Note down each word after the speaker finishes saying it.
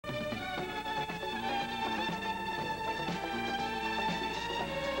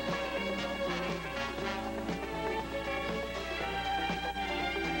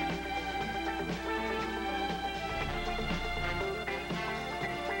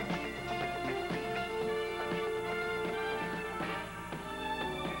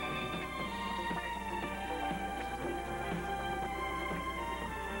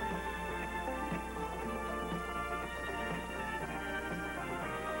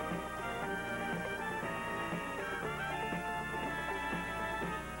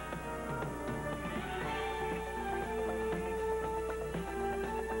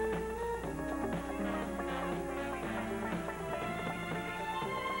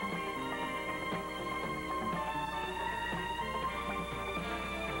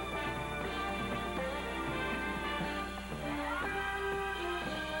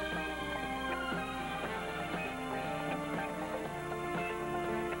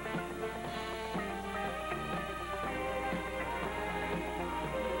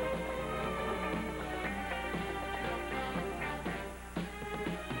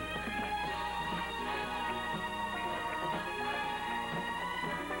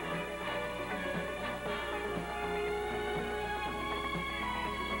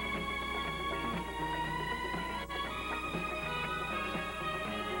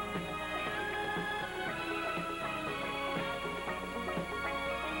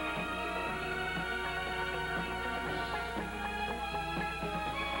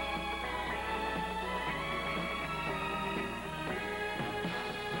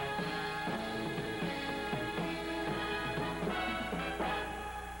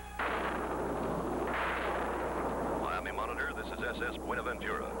USS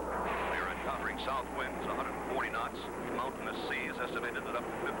Buenaventura. We are encountering south winds 140 knots, mountainous seas estimated at up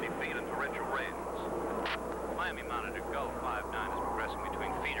to 50 feet, and torrential rains. Miami Monitor Gulf 59 is progressing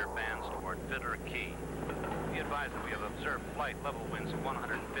between feeder bands toward Fiddler Key. Be advised that we have observed flight level winds of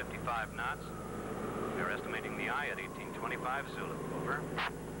 155 knots. We are estimating the eye at 1825 Zulu. Over.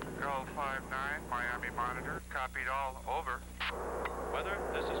 Gulf 59, Miami Monitor. Copied all. Over. Weather,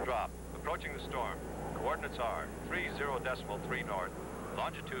 this is Drop. Approaching the storm. Coordinates are 30.3 north,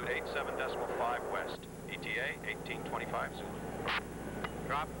 longitude 87.5 west, ETA 1825 Zulu.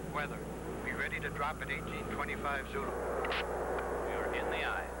 Drop. Weather. Be ready to drop at 1825 Zulu. We are in the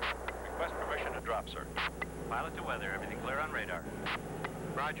eye. Request permission to drop, sir. Pilot to weather. Everything clear on radar.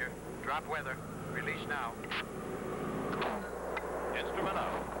 Roger. Drop weather. Release now. Instrument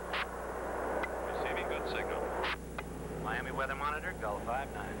out. Receiving good signal. Miami Weather Monitor, Gulf 59.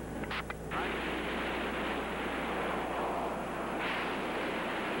 Right.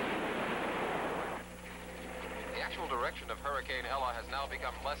 The actual direction of Hurricane Ella has now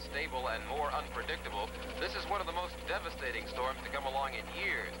become less stable and more unpredictable. This is one of the most devastating storms to come along in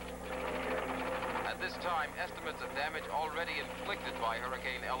years. At this time, estimates of damage already inflicted by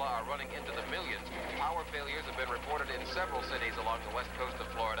Hurricane Ella are running into the millions. Power failures have been reported in several cities along the west coast of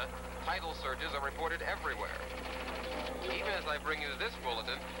Florida. Tidal surges are reported everywhere. Even as I bring you this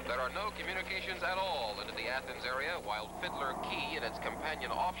bulletin, there are no communications at all into the Athens area, while Fiddler Key and its companion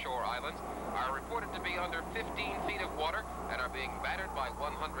offshore islands are reported to be under 15 feet of water and are being battered by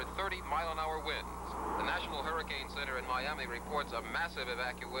 130-mile-an-hour winds. The National Hurricane Center in Miami reports a massive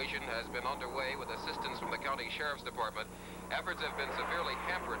evacuation has been underway with assistance from the County Sheriff's Department. Efforts have been severely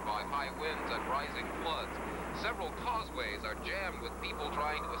hampered by high winds and rising floods. Several causeways are jammed with people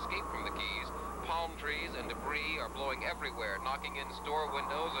trying to escape from the Keys. Palm trees and debris are blowing everywhere, knocking in store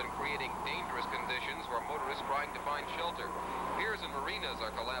windows and creating dangerous conditions for motorists trying to find shelter. Piers and marinas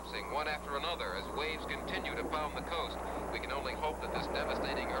are collapsing one after another as waves continue to pound the coast. We can only hope that this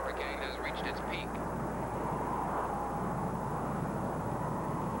devastating hurricane has reached its peak.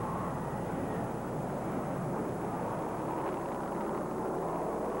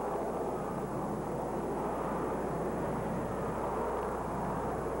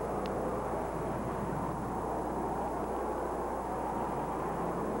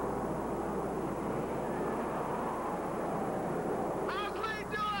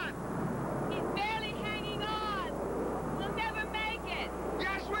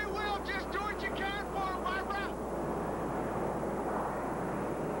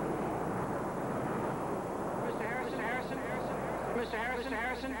 Mr.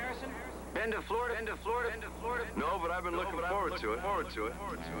 Harrison? Been to Florida? No, but I've been looking forward to it.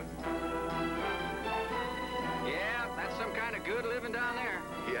 Yeah, that's some kind of good living down there.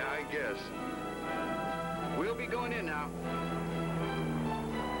 Yeah, I guess. We'll be going in now.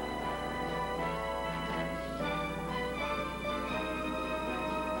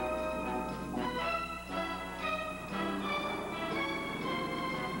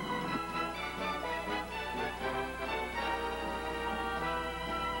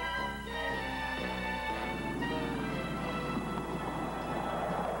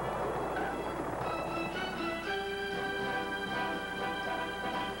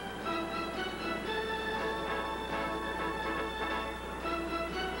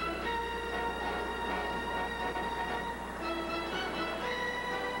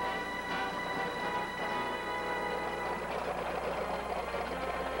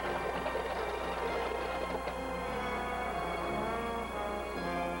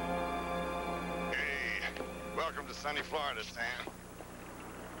 Welcome to sunny Florida, Stan.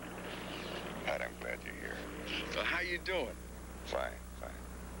 God, I'm glad you're here. So how you doing? Fine.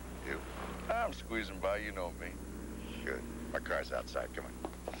 You? I'm squeezing by, you know me. Good. My car's outside. Come on.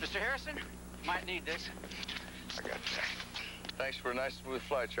 Mr. Harrison, might need this. I got you. Thanks for a nice, smooth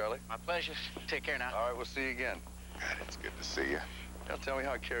flight, Charlie. My pleasure. Take care now. All right, we'll see you again. God, it's good to see you. Now tell me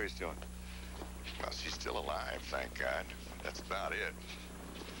how Carrie's doing. Well, she's still alive, thank God. That's about it.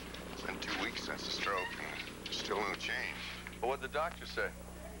 It's been 2 weeks since the stroke, and still no change. Well, what'd the doctor say?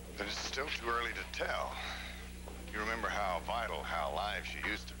 But it's still too early to tell. You remember how vital, how alive she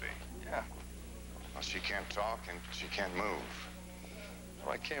used to be. Yeah. Well, she can't talk and she can't move.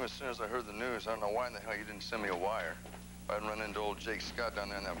 Well, I came as soon as I heard the news. I don't know why in the hell you didn't send me a wire. If I'd run into old Jake Scott down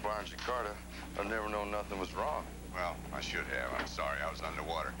there in that bar in Jakarta, I'd never known nothing was wrong. Well, I should have. I'm sorry I was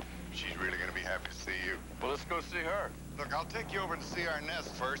underwater. She's really going to be happy to see you. Well, let's go see her. Look, I'll take you over to see our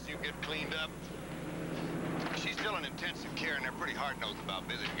nest first. You get cleaned up. She's still in intensive care, and they're pretty hard-nosed about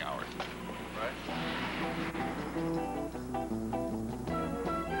visiting hours. Right?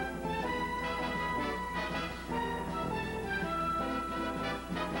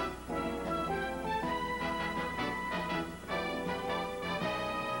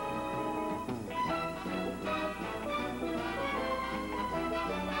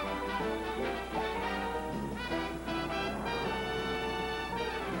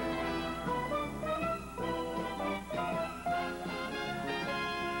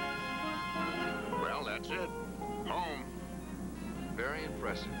 very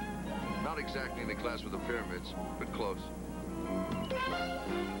impressive. Not exactly in the class with the pyramids, but close.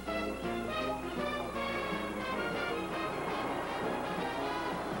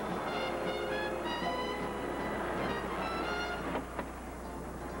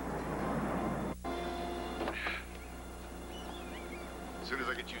 As soon as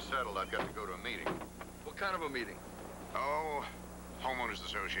I get you settled, I've got to go to a meeting. What kind of a meeting? Oh, Homeowners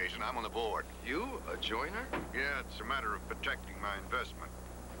Association. I'm on the board. You, a joiner? Yeah, it's a matter of protecting my investment.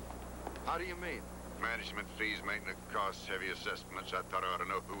 How do you mean? Management fees, maintenance costs, heavy assessments. I thought I ought to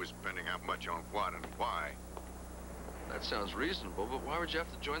know who was spending how much on what and why. That sounds reasonable, but why would you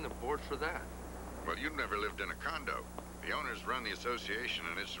have to join the board for that? Well, you've never lived in a condo. The owners run the association,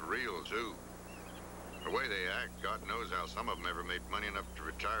 and it's a real zoo. The way they act, God knows how some of them ever made money enough to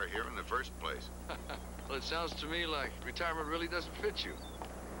retire here in the first place. Well, it sounds to me like retirement really doesn't fit you.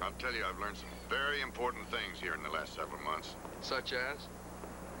 I'll tell you, I've learned some very important things here in the last several months. Such as?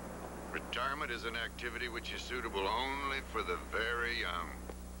 Retirement is an activity which is suitable only for the very young.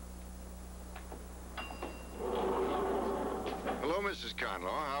 Hello, Mrs.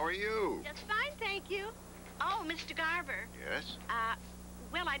 Conlaw. How are you? Just fine, thank you. Oh, Mr. Garver. Yes?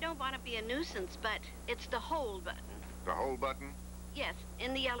 Well, I don't want to be a nuisance, but it's the hold button. The hold button? Yes,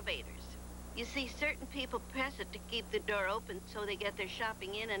 in the elevators. You see, certain people press it to keep the door open so they get their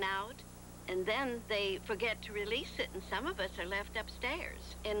shopping in and out. And then they forget to release it, and some of us are left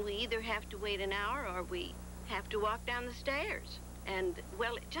upstairs. And we either have to wait an hour or we have to walk down the stairs. And,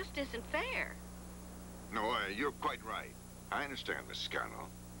 well, it just isn't fair. No, you're quite right. I understand, Mrs. Conlaw.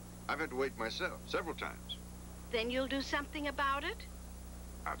 I've had to wait myself several times. Then you'll do something about it?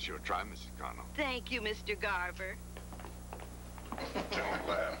 I'll sure try, Mrs. Conlaw. Thank you, Mr. Garver. Don't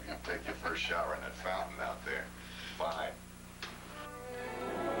laugh. You take your first shower in that fountain out there. Fine.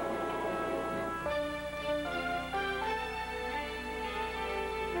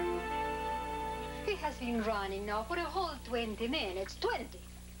 He has been running now for a whole 20 minutes. 20.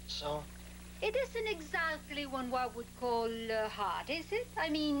 So? It isn't exactly what one would call hot, is it? I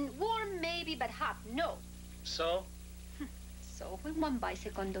mean, warm maybe, but hot, no. So? So when one buys a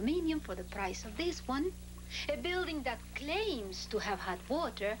condominium for the price of this one, a building that claims to have hot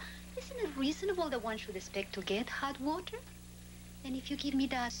water, isn't it reasonable that one should expect to get hot water? And if you give me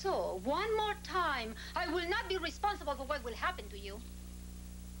that so one more time, I will not be responsible for what will happen to you.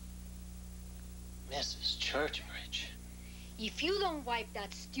 Mrs. Churchbridge. If you don't wipe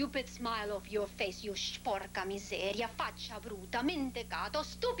that stupid smile off your face, you sporca miseria, faccia bruta, mentecato,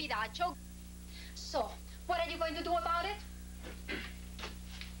 stupidaccio. So, what are you going to do about it?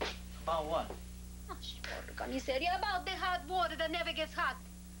 About what? Oh, sporca miseria, about the hot water that never gets hot.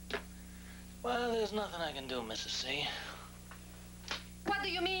 Well, there's nothing I can do, Mrs. C. What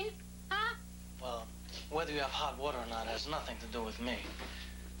do you mean? Huh? Well, whether you have hot water or not has nothing to do with me.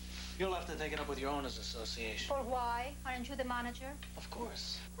 You'll have to take it up with your owners association. For why? Aren't you the manager? Of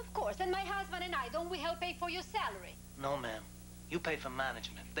course. Of course. And my husband and I, don't we help pay for your salary? No, ma'am. You pay for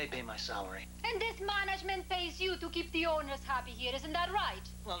management. They pay my salary. And this management pays you to keep the owners happy here, isn't that right?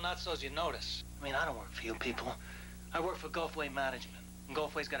 Well, not so as you notice. I mean, I don't work for you people. I work for Gulfway Management. And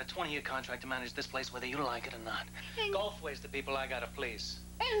Gulfway's got a 20-year contract to manage this place whether you like it or not. And Gulfway's the people I gotta please.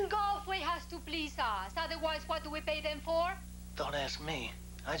 And Gulfway has to please us. Otherwise, what do we pay them for? Don't ask me.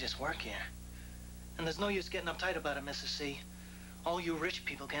 I just work here. And there's no use getting uptight about it, Mrs. C. All you rich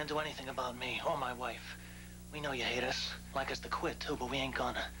people can't do anything about me or my wife. We know you hate us, like us to quit, too, but we ain't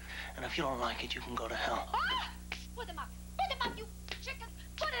gonna. And if you don't like it, you can go to hell. Ah! Put them up! Put them up, you chicken!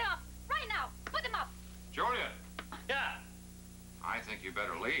 Put it up! Right now! Put them up! Julian, Yeah. I think you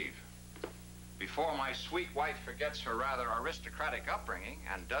better leave. Before my sweet wife forgets her rather aristocratic upbringing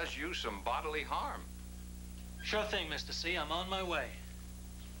and does you some bodily harm. Sure thing, Mr. C. I'm on my way.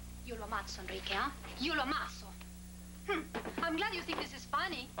 Io lo ammazzo, Enrique, huh? Io lo ammazzo. I'm glad you think this is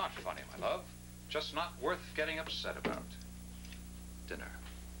funny. Not funny, my love. Just not worth getting upset about. Dinner.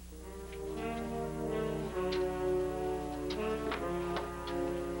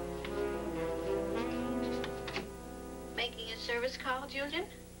 Making a service call, Julian?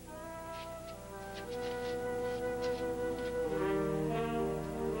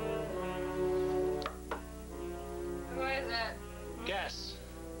 Who is it? Guess.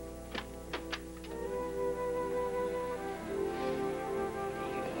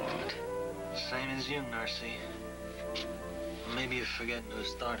 Same as you, Nursey. Maybe you're forgetting who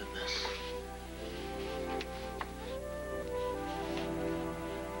started this.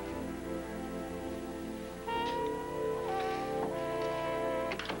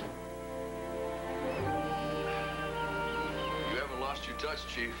 You haven't lost your touch,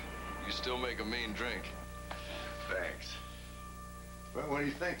 Chief. You still make a mean drink. Thanks. Well, what do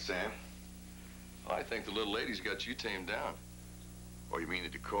you think, Sam? I think the little lady's got you tamed down. Oh, you mean the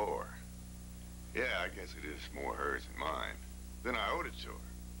decor? Yeah, I guess it is more hers than mine. Then I owed it to her.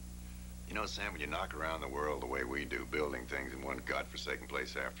 You know, Sam, when you knock around the world the way we do, building things in one godforsaken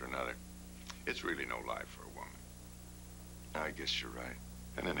place after another, it's really no life for a woman. I guess you're right.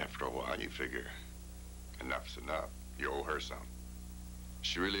 And then after a while, you figure, enough's enough. You owe her something.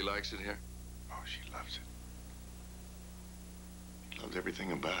 She really likes it here? Oh, she loves it. She loves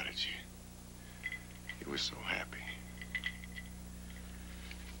everything about it. She was so happy.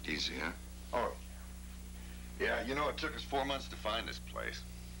 Easy, huh? Oh, yeah, you know, it took us 4 months to find this place.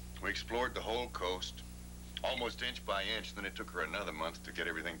 We explored the whole coast, almost inch by inch, then it took her another month to get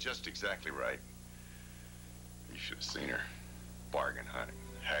everything just exactly right. You should have seen her bargain hunting,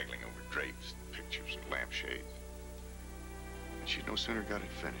 haggling over drapes, pictures, and lampshades. And she'd no sooner got it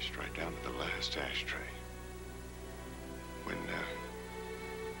finished, right down to the last ashtray, when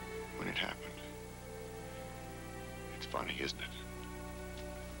it happened. It's funny, isn't it?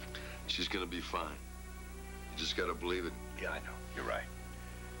 She's gonna be fine. You just gotta believe it. Yeah, I know. You're right.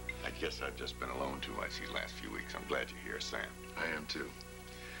 I guess I've just been alone too much these last few weeks. I'm glad you're here, Sam. I am too.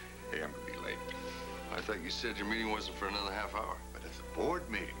 Hey, I'm gonna be late. I thought you said your meeting wasn't for another half hour. But it's a board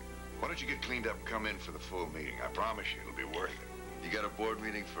meeting. Why don't you get cleaned up and come in for the full meeting? I promise you it'll be worth it. You got a board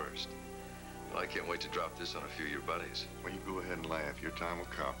meeting first. Well, I can't wait to drop this on a few of your buddies. Well, you go ahead and laugh. Your time will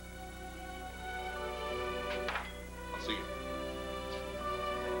come. I'll see you.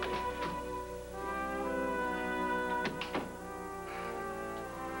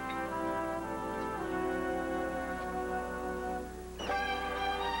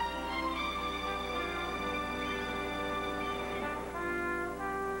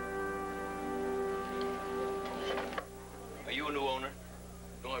 Are you a new owner?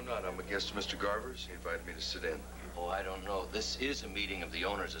 No, I'm not. I'm a guest of Mr. Garver's. He invited me to sit in. Oh, I don't know. This is a meeting of the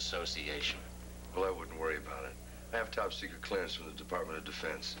Owners Association. Well, I wouldn't worry about it. I have top secret clearance from the Department of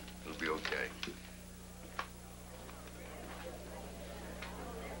Defense. It'll be okay.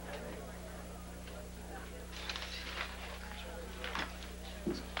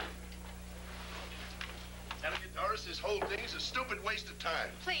 Telling you, Doris, this whole thing is a stupid waste of time.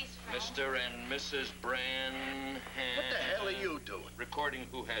 Please, Frank. Mr. and Mrs. Branham. What the hell are you doing? Recording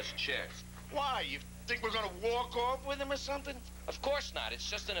who has checks. Why? You think we're gonna walk off with him or something? Of course not. It's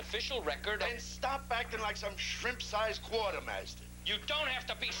just an official record. Then stop acting like some shrimp-sized quartermaster. You don't have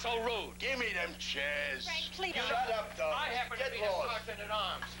to be so rude. Give me them chairs. Frank, please. Shut up, Doris. I happen to Get be the lost.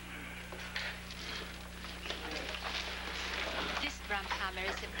 sergeant-at-arms. This Bramhammer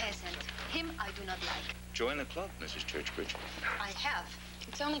is a peasant. Him I do not like. Join the club, Mrs. Churchbridge. I have.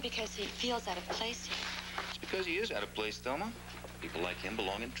 It's only because he feels out of place here. It's because he is out of place, Thelma. People like him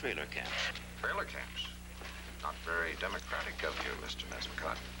belong in trailer camps. Trailer camps. Not very democratic of you, Mr.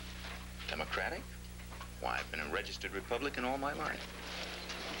 Nesmicott. Democratic? Why, I've been a registered Republican all my life.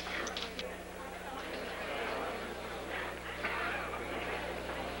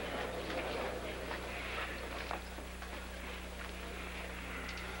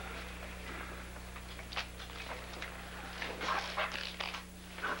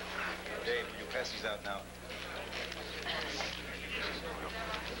 Dave, will you pass these out now?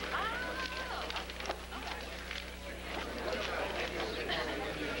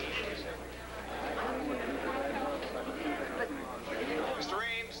 Mr.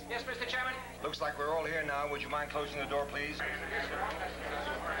 Reeves? Yes, Mr. Chairman? Looks like we're all here now. Would you mind closing the door, please?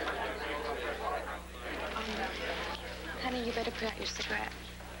 Honey, you better put out your cigarette.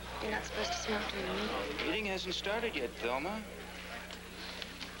 You're not supposed to smoke during the meeting. The meeting hasn't started yet, Thelma.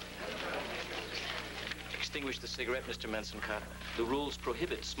 Extinguish the cigarette, Mr. Mensencott. The rules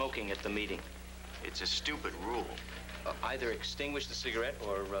prohibit smoking at the meeting. It's a stupid rule. Either extinguish the cigarette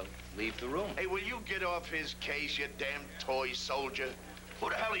or leave the room. Hey, will you get off his case, you damn toy soldier? Who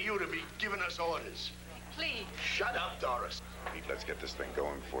the hell are you to be giving us orders? Please. Shut up, Doris. Pete, let's get this thing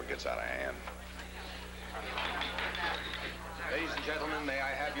going before it gets out of hand. Ladies and gentlemen, may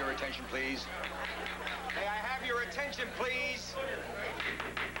I have your attention, please? May I have your attention, please?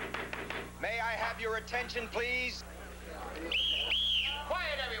 May I have your attention, please?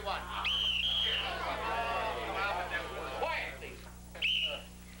 Quiet, everyone! Quiet, please.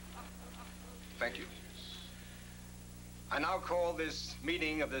 Thank you. I now call this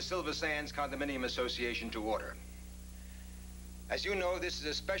meeting of the Silver Sands Condominium Association to order. As you know, this is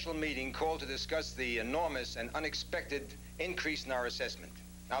a special meeting called to discuss the enormous and unexpected increase in our assessment.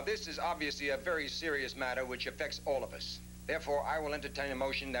 Now, this is obviously a very serious matter which affects all of us. Therefore, I will entertain a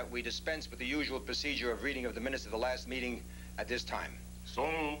motion that we dispense with the usual procedure of reading of the minutes of the last meeting at this time. So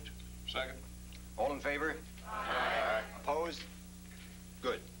moved. Second. All in favor? Aye. Opposed?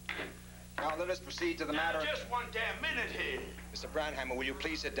 Now, let us proceed to the matter. Just one damn minute here. Mr. Brandhammer, will you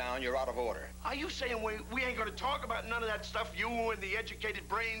please sit down? You're out of order. Are you saying we ain't gonna talk about none of that stuff you and the educated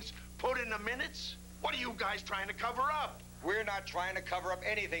brains put in the minutes? What are you guys trying to cover up? We're not trying to cover up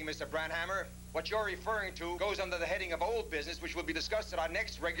anything, Mr. Brandhammer. What you're referring to goes under the heading of old business, which will be discussed at our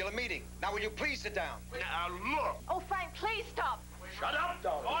next regular meeting. Now, will you please sit down? Now, look. Oh, Frank, please stop. Shut up,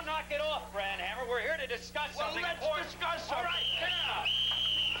 dog. Oh, knock it off, Brandhammer. We're here to discuss something let's important. discuss something. All right, get out.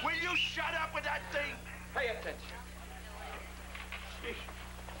 Will you shut up with that thing? Pay attention.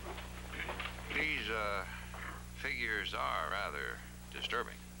 These, figures are rather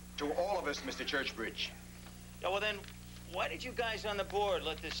disturbing. To all of us, Mr. Churchbridge. Yeah, well, then, why did you guys on the board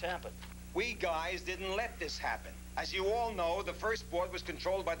let this happen? We guys didn't let this happen. As you all know, the first board was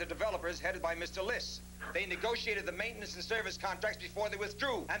controlled by the developers headed by Mr. Liss. They negotiated the maintenance and service contracts before they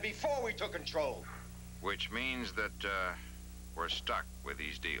withdrew and before we took control. Which means that, we're stuck with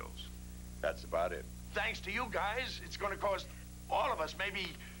these deals. That's about it. Thanks to you guys, it's gonna cost all of us maybe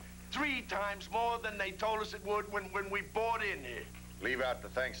 3 times more than they told us it would when we bought in here. Leave out the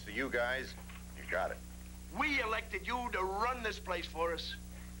thanks to you guys. You got it. We elected you to run this place for us.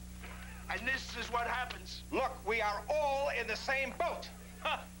 And this is what happens. Look, we are all in the same boat.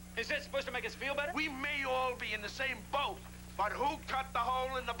 Huh? Is that supposed to make us feel better? We may all be in the same boat, but who cut the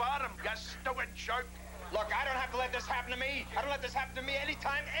hole in the bottom, you stupid jerk? Look, I don't have to let this happen to me. I don't let this happen to me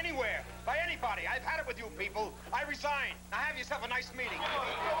anytime, anywhere, by anybody. I've had it with you people. I resign. Now have yourself a nice meeting. Look,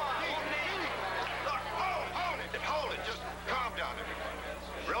 hold it. Just calm down,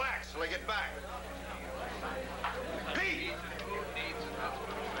 everybody. Relax till I get back. Pete!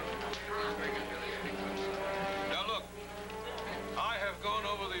 Now look, I have gone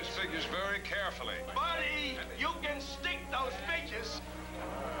over these figures very carefully. Buddy, you can stick those figures.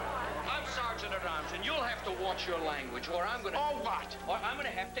 I'm Sergeant at Arms, and you'll have to watch your language, or I'm gonna... Or what? Or I'm gonna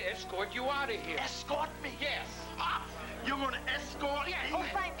have to escort you out of here. Escort me? Yes. Ah, you're gonna escort me? Oh,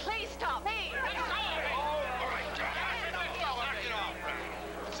 Frank, please stop. Hey. All right, knock it off.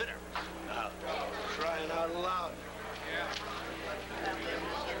 Sit there. Crying out loud.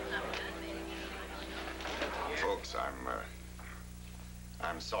 Folks,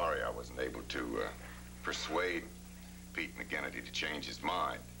 I'm sorry I wasn't able to persuade Pete McGinnity to change his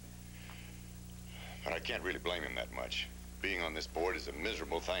mind. But I can't really blame him that much. Being on this board is a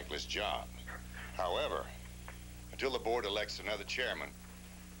miserable, thankless job. However, until the board elects another chairman,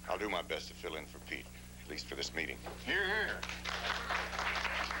 I'll do my best to fill in for Pete, at least for this meeting. Hear, hear.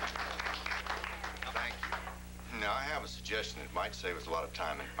 Thank you. Now, I have a suggestion that might save us a lot of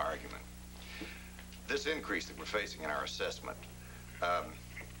time and argument. This increase that we're facing in our assessment,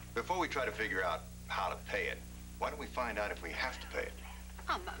 before we try to figure out how to pay it, why don't we find out if we have to pay it?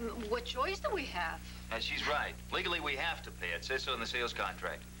 What choice do we have? She's right. Legally, we have to pay it. It says so in the sales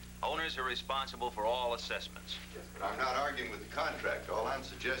contract. Owners are responsible for all assessments. But I'm not arguing with the contract. All I'm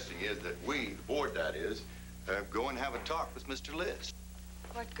suggesting is that we, the board that is, go and have a talk with Mr. Liss.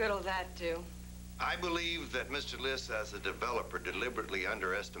 What good will that do? I believe that Mr. Liss, as a developer, deliberately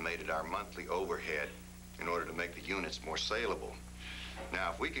underestimated our monthly overhead in order to make the units more saleable.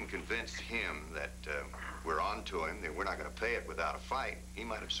 Now, if we can convince him that we're on to him, that we're not going to pay it without a fight, he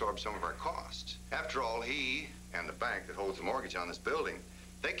might absorb some of our costs. After all, he and the bank that holds the mortgage on this building,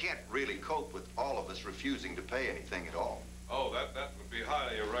 they can't really cope with all of us refusing to pay anything at all. Oh, that would be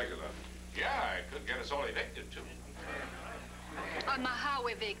highly irregular. Yeah, it could get us all evicted, too. How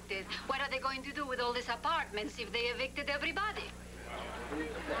evicted? What are they going to do with all these apartments if they evicted everybody?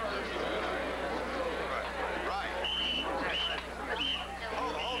 Right.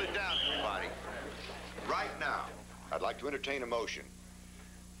 Hold it down, everybody. Right now, I'd like to entertain a motion.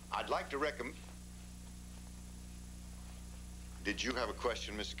 I'd like to recommend... Did you have a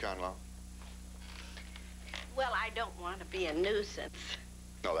question, Mr. Conlaw? Well, I don't want to be a nuisance.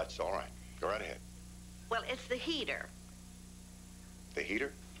 No, that's all right. Go right ahead. Well, it's the heater. The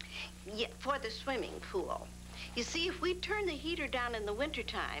heater? Yeah, for the swimming pool. You see, if we turn the heater down in the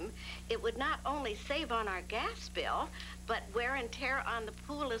wintertime, it would not only save on our gas bill, but wear and tear on the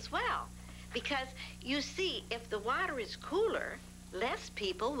pool as well. Because, you see, if the water is cooler, less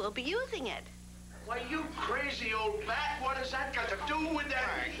people will be using it. Why, you crazy old bat, what has that got to do with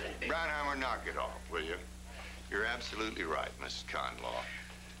anything? Brownhammer, knock it off, will you? You're absolutely right, Mrs. Conlaw.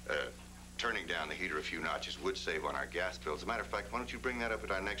 Turning down the heater a few notches would save on our gas bill. As a matter of fact, why don't you bring that up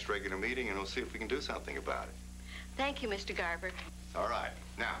at our next regular meeting, and we'll see if we can do something about it. Thank you, Mr. Garber. All right.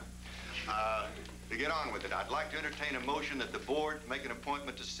 Now, to get on with it, I'd like to entertain a motion that the board make an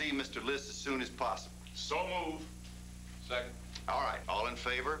appointment to see Mr. Liss as soon as possible. So move. Second. All right. All in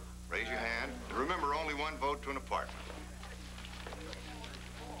favor? Raise your hand. And remember, only one vote to an apartment.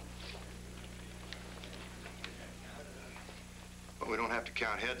 have to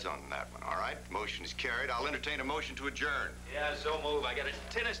count heads on that one, all right? Motion is carried. I'll entertain a motion to adjourn. Yeah, so move. I got a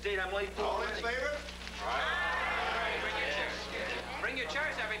tennis date I'm late for. All in favor? All right, bring your chairs. Bring your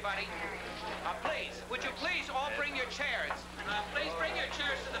chairs, everybody. Please, would you please all bring your chairs? Please bring your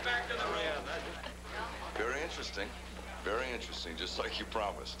chairs to the back of the room. Very interesting. Very interesting, just like you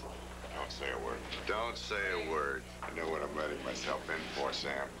promised. Don't say a word. Don't say a word. I know what I'm letting myself in for,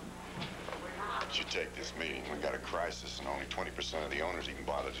 Sam. But you take this meeting. We got a crisis, and only 20% of the owners even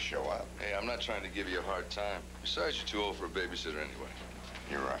bother to show up. Hey, I'm not trying to give you a hard time. Besides, you're too old for a babysitter anyway.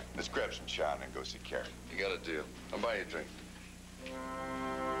 You're right. Let's grab some chow and then go see Carrie. You got a deal. I'll buy you a drink.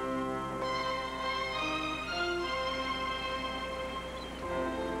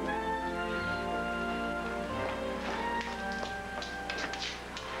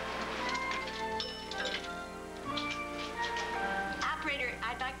 Operator,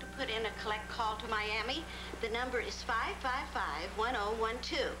 I'd like to put in a collect call to Miami. The number is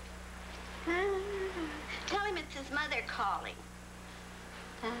 555-1012. Tell him it's his mother calling.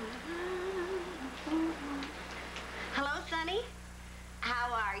 Hello, Sonny?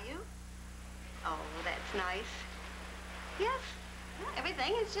 How are you? Oh, that's nice. Yes,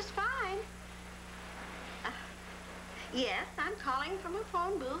 everything is just fine. Yes, I'm calling from a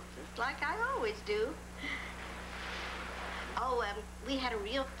phone booth, just like I always do. Oh, we had a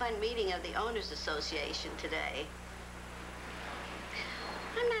real fun meeting of the Owners Association today.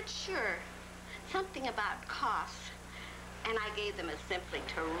 I'm not sure. Something about costs. And I gave them a simply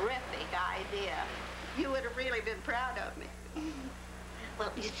terrific idea. You would have really been proud of me.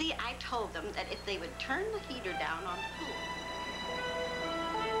 Well, you see, I told them that if they would turn the heater down on the pool.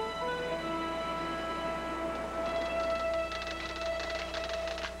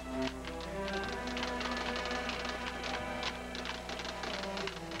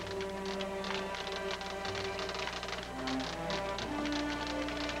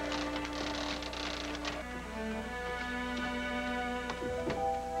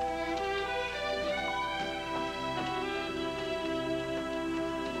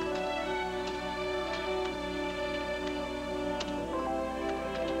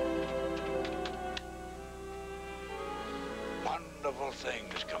 Wonderful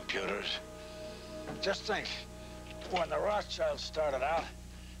things, computers. Just think, when the Rothschilds started out,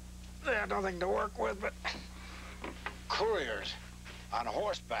 they had nothing to work with but couriers on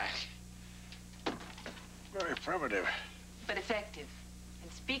horseback. Very primitive. But effective.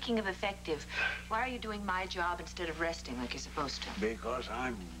 And speaking of effective, why are you doing my job instead of resting like you're supposed to? Because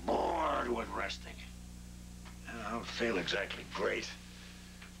I'm bored with resting. And I don't feel exactly great.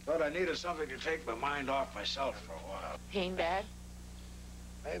 Thought I needed something to take my mind off myself for a while. Pain bad?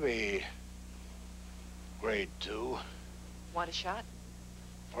 Maybe grade 2. Want a shot?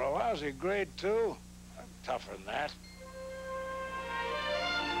 For a lousy grade 2, I'm tougher than that.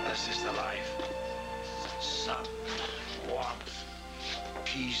 This is the life. Sun, warmth,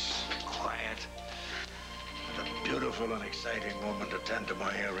 peace, quiet, and a beautiful and exciting woman to tend to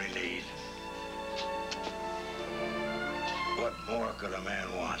my every need. What more could a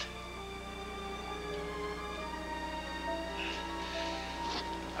man want?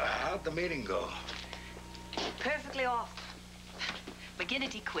 How'd the meeting go? Perfectly awful.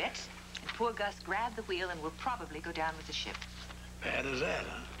 McGinnity quit. Poor Gus grabbed the wheel and will probably go down with the ship. Bad as that,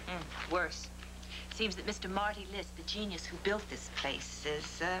 huh? Worse. Seems that Mr. Marty List, the genius who built this place,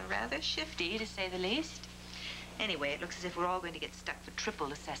 is rather shifty, to say the least. Anyway, it looks as if we're all going to get stuck for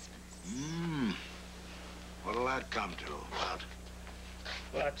triple assessments. What'll that come to?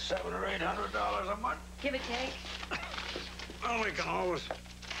 About $700 or $800 a month? Give or take. Well, we can always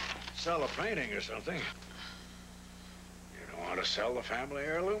sell a painting or something. You don't want to sell the family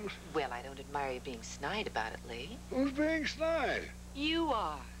heirlooms? Well, I don't admire you being snide about it, Lee. Who's being snide? You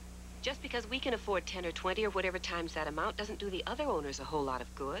are. Just because we can afford 10 or 20 or whatever times that amount doesn't do the other owners a whole lot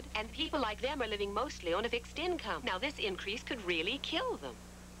of good. And people like them are living mostly on a fixed income. Now, this increase could really kill them.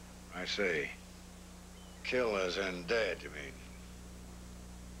 I see. Kill as in dead, you mean?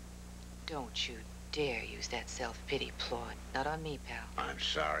 Don't you dare use that self-pity plot. Not on me, pal. I'm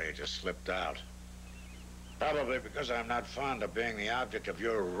sorry, it just slipped out. Probably because I'm not fond of being the object of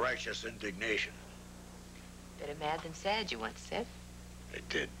your righteous indignation. Better mad than sad, you once said. I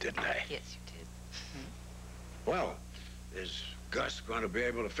did, didn't I? Yes, you did. Well, is Gus going to be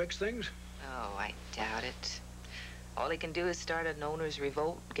able to fix things? Oh, I doubt it. All he can do is start an owner's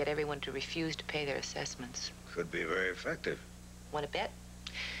revolt, get everyone to refuse to pay their assessments. Could be very effective. Want to bet?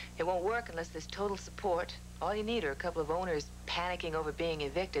 It won't work unless there's total support. All you need are a couple of owners panicking over being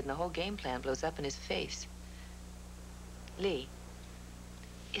evicted, and the whole game plan blows up in his face. Lee,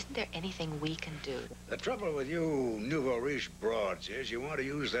 Isn't there anything we can do? The trouble with you nouveau riche broads is you want to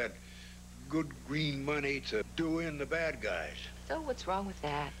use that good green money to do in the bad guys. So what's wrong with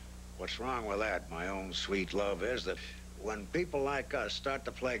that? What's wrong with that, my own sweet love, is that when people like us start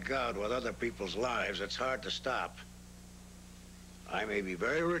to play God with other people's lives, it's hard to stop. I may be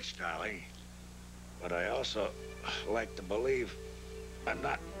very rich, darling, but I also like to believe I'm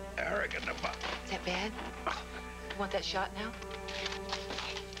not arrogant about it. Is that bad? You want that shot now?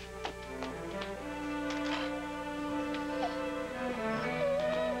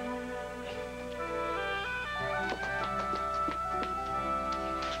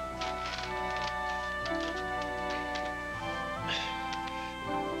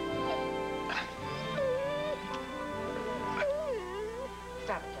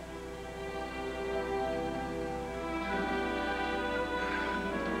 Stop it.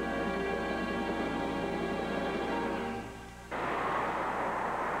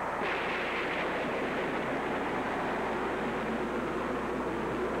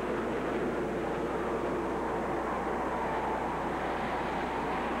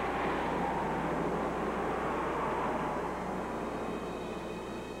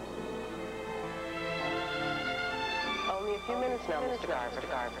 Only a few minutes now, Mr. Garver.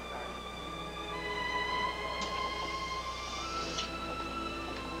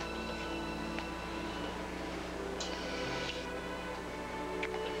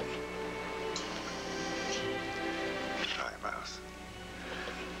 Hi, Mouse.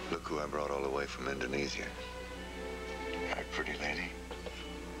 Look who I brought all the way from Indonesia. Hi, pretty lady.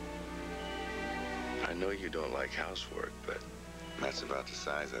 I know you don't like housework, but That's about the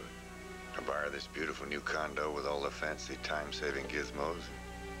size of it. I borrow this beautiful new condo with all the fancy time-saving gizmos.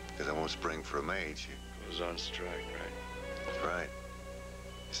 Because I won't spring for a maid. She goes on strike, right? That's right.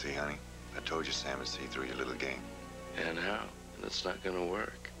 You see, honey, I told you Sam would see through your little game. And how? And it's not gonna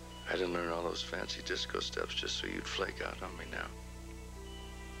work. I didn't learn all those fancy disco steps just so you'd flake out on me now.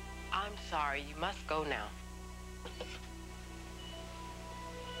 I'm sorry. You must go now.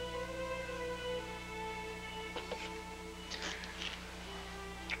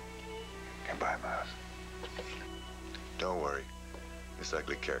 Goodbye, Mouse. Don't worry. This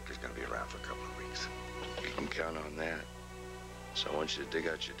ugly character's gonna be around for a couple of weeks. You can count on that. So I want you to dig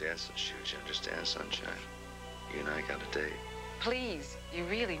out your dancing shoes, you understand, sunshine? You and I got a date. Please, you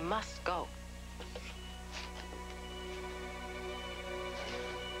really must go.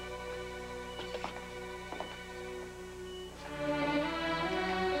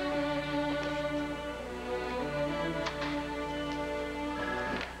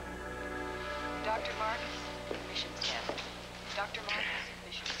 Dr. Marcus, admissions desk. Dr. Marcus,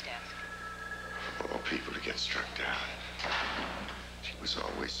 admissions desk. Of all people to get struck down. She was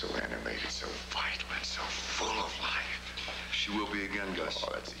always so animated, so vital, and so full of life. She will be again, Gus.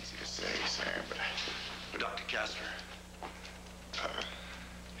 Oh, that's easy to say, Sam, but Dr. Casper, have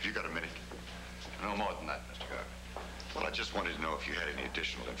you got a minute? No more than that, Mr. Garver. Well, I just wanted to know if you had any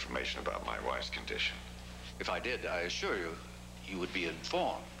additional information about my wife's condition. If I did, I assure you, you would be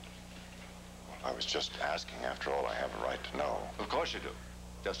informed. I was just asking. After all, I have a right to know. Of course you do.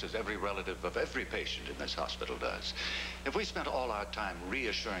 Just as every relative of every patient in this hospital does. If we spent all our time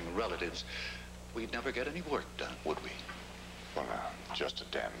reassuring relatives, we'd never get any work done, would we? Well, now, just a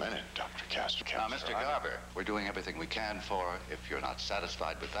damn minute, Dr. Casper. Now, Mr. Garver, we're doing everything we can for her. If you're not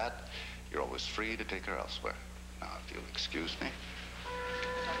satisfied with that, you're always free to take her elsewhere. Now, if you'll excuse me.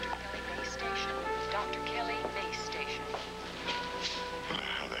 Dr. Kelly, base station. Dr. Kelly, base station.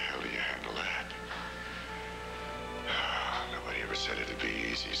 How the hell do you handle that? Nobody ever said it'd be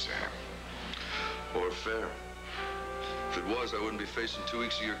easy, Sam. Or fair. If it was, I wouldn't be facing 2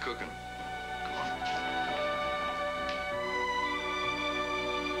 weeks of your cooking.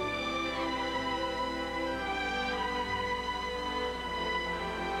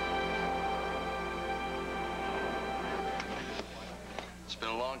 It's been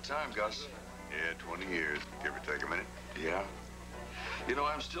a long time, Gus. Yeah, 20 years, give or take a minute. Yeah? You know,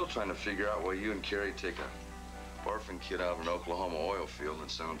 I'm still trying to figure out why you and Carrie take a orphan kid out of an Oklahoma oil field and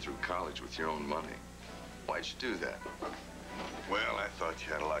send him through college with your own money. Why'd you do that? Well, I thought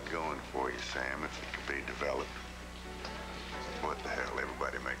you had a lot going for you, Sam, if it could be developed. What the hell,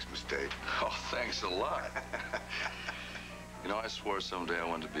 everybody makes mistakes. Oh, thanks a lot. You know, I swore someday I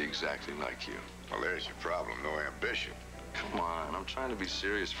wanted to be exactly like you. Well, there's your problem, no ambition. Come on, I'm trying to be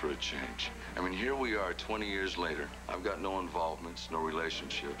serious for a change. I mean, here we are 20 years later. I've got no involvements, no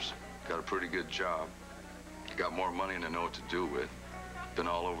relationships. Got a pretty good job. Got more money than I know what to do with. Been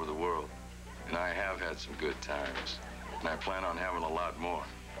all over the world. And I have had some good times. And I plan on having a lot more.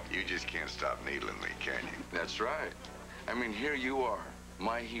 You just can't stop needling me, can you? That's right. I mean, here you are,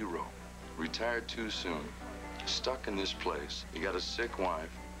 My hero. Retired too soon. Stuck in this place. You got a sick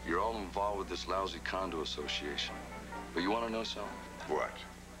wife. You're all involved with this lousy condo association. But you want to know something? What?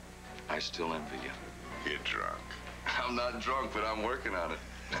 I still envy you. You're drunk. I'm not drunk, but I'm working on it.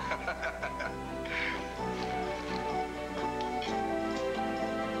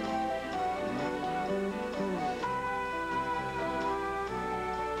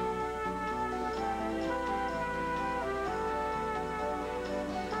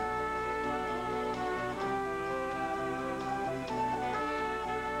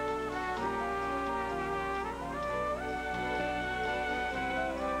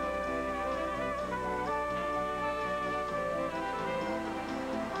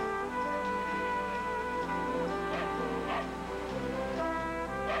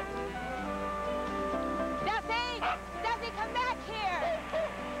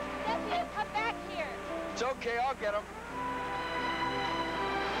 It's okay, I'll get him.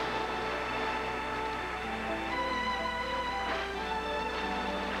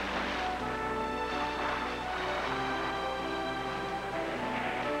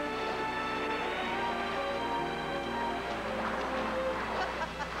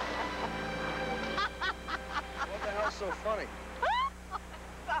 What the hell's so funny? I'm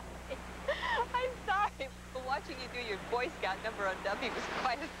sorry. Watching you do your Boy Scout number on Duffy was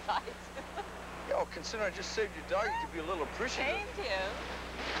quite a sight. Yo, considering I just saved your dog, you could be a little appreciative. Saved him?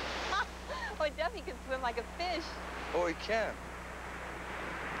 Boy, Duffy can swim like a fish. Oh, he can.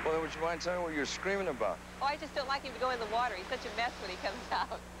 Well, then would you mind telling me what you're screaming about? Oh, I just don't like him to go in the water. He's such a mess when he comes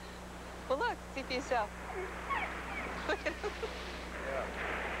out. Well, look, see for yourself. Look at him. Yeah.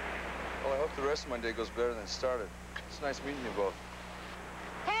 Well, I hope the rest of my day goes better than it started. It's nice meeting you both.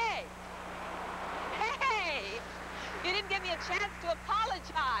 Hey! Hey! You didn't give me a chance to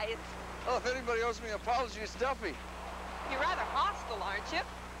apologize. Oh, if anybody owes me an apology, it's Duffy. You're rather hostile, aren't you?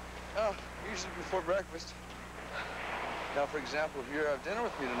 Oh, usually before breakfast. Now, for example, if you have dinner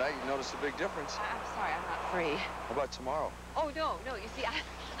with me tonight, you notice a big difference. I'm sorry, I'm not free. How about tomorrow? Oh, no. You see,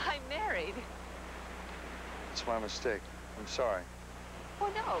 I'm married. It's my mistake. I'm sorry.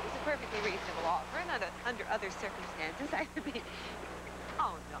 Oh, no, it was a perfectly reasonable offer, and under other circumstances, I would be...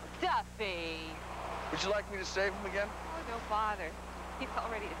 Oh, no, Duffy. Would you like me to save him again? Oh, don't bother. He's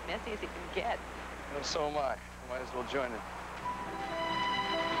already as messy as he can get. And so am I. I might as well join him.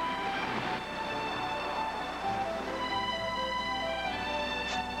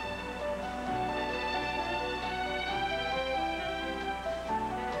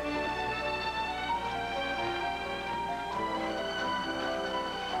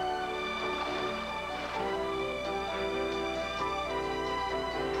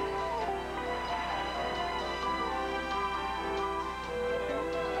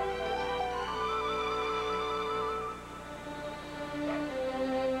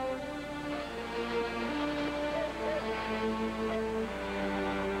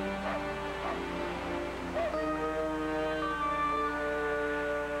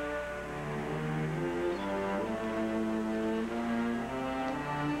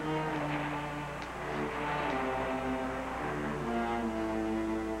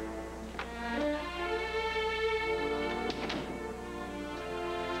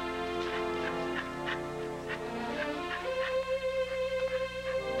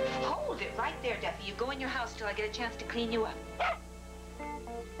 Right there, Duffy. You go in your house till I get a chance to clean you up.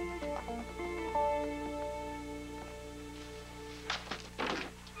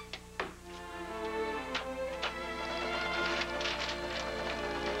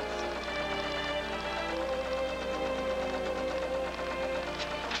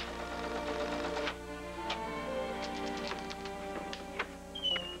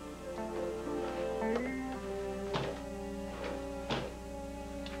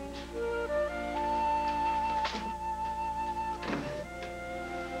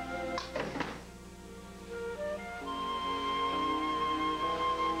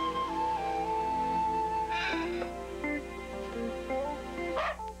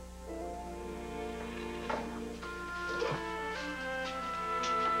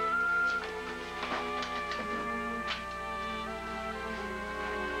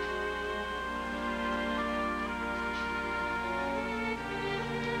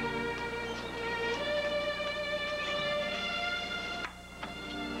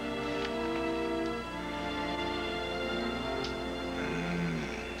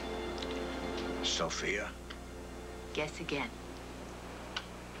 Sophia? Guess again.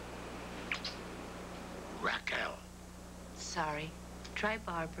 Raquel. Sorry. Try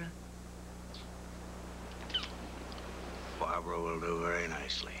Barbara. Barbara will do very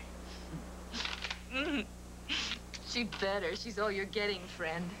nicely. She better. She's all you're getting,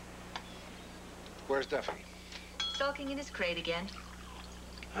 friend. Where's Duffy? Sulking in his crate again.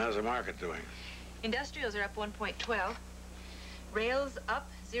 How's the market doing? Industrials are up 1.12. Rails up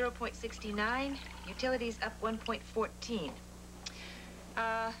 0.69. Utilities up 1.14.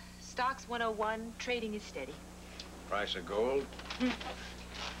 Stocks 101. Trading is steady. Price of gold?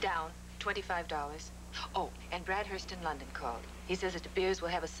 Down $25. Oh, and Bradhurst in London called. He says that De Beers will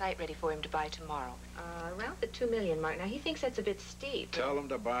have a site ready for him to buy tomorrow. Around the 2 million mark. Now, he thinks that's a bit steep. Tell them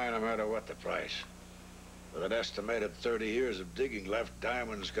to buy no matter what the price. With an estimated 30 years of digging left,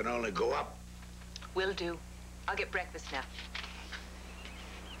 diamonds can only go up. Will do. I'll get breakfast now.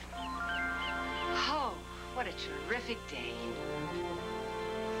 Oh, what a terrific day.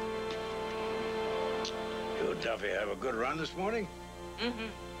 You, Duffy, have a good run this morning? Mm-hmm.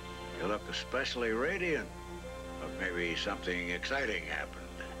 You look especially radiant. But maybe something exciting happened.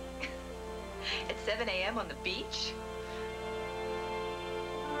 At 7 a.m. on the beach?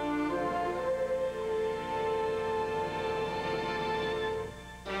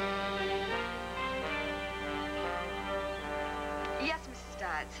 Yes, Mrs.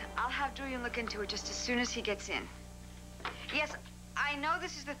 Dodds. I'll have Julian look into it just as soon as he gets in. Yes, I know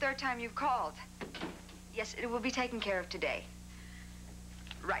this is the third time you've called. Yes, it will be taken care of today.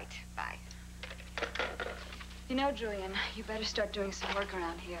 Right, bye. You know, Julian, you better start doing some work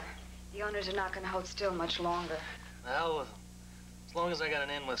around here. The owners are not going to hold still much longer. The hell with them. As long as I got an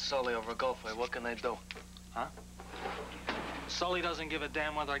in with Sully over Gulfway, what can they do? Huh? Sully doesn't give a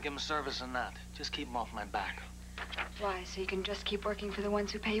damn whether I give him service or not. Just keep him off my back. Why, so you can just keep working for the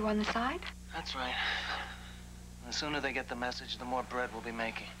ones who pay you on the side? That's right. The sooner they get the message, the more bread we'll be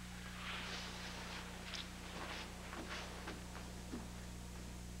making.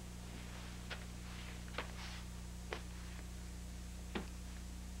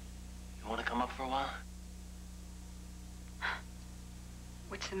 You want to come up for a while?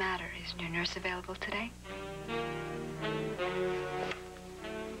 What's the matter? Isn't your nurse available today?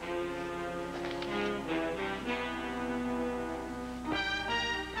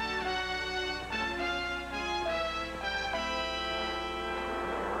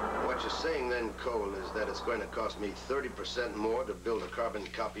 What you're saying then, Cole, is that it's going to cost me 30% more to build a carbon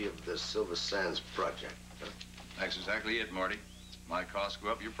copy of the Silver Sands project, huh? That's exactly it, Marty. My costs go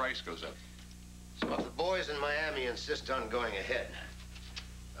up, your price goes up. So if the boys in Miami insist on going ahead,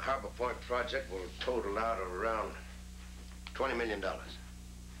 the Harbor Point project will total out of around $20 million.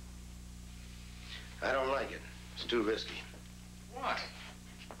 I don't like it. It's too risky. Why?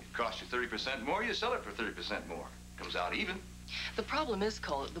 It costs you 30% more, you sell it for 30% more. Comes out even. The problem is,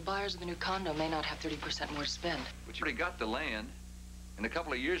 Cole, the buyers of the new condo may not have 30% more to spend. But you already got the land. In a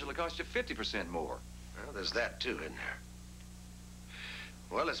couple of years, it'll cost you 50% more. Well, there's that, too, isn't there?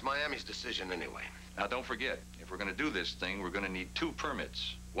 Well, it's Miami's decision anyway. Now, don't forget, if we're going to do this thing, we're going to need 2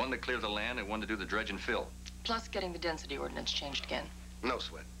 permits. One to clear the land and one to do the dredge and fill. Plus getting the density ordinance changed again. No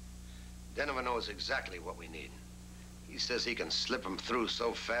sweat. Denver knows exactly what we need. He says he can slip them through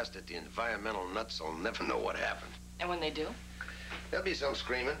so fast that the environmental nuts will never know what happened. And when they do? There'll be some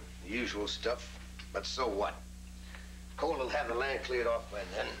screaming, the usual stuff. But so what? Cole will have the land cleared off by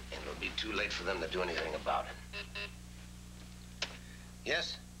then, and it'll be too late for them to do anything about it.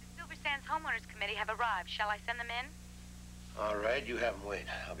 Yes? The Silver Sands Homeowners Committee have arrived. Shall I send them in? All right, you have them wait.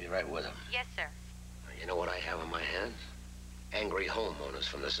 I'll be right with them. Yes, sir. You know what I have on my hands? Angry homeowners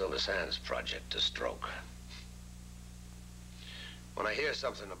from the Silver Sands project to stroke. When I hear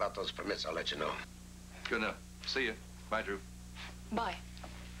something about those permits, I'll let you know. Good enough. See you. Bye, Drew. Bye.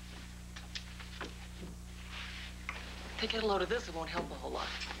 If they get a load of this, it won't help a whole lot.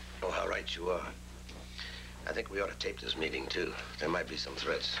 Oh, how right you are. I think we ought to tape this meeting, too. There might be some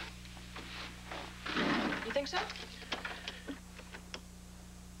threats. You think so?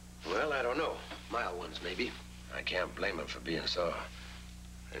 Well, I don't know. Mild ones, maybe. I can't blame them for being sore.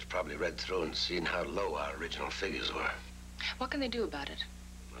 They've probably read through and seen how low our original figures were. What can they do about it?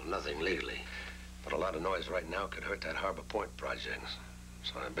 Well, nothing legally. But a lot of noise right now could hurt that Harbor Point project.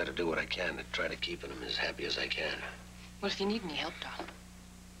 So I better do what I can to try to keep them as happy as I can. Well, if you need any help, darling.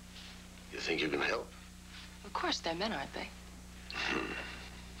 You think you can help? Of course, they're men, aren't they?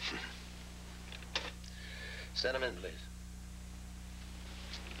 Send them in, please.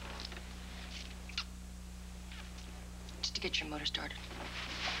 Just to get your motor started.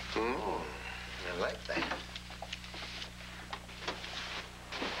 I like that.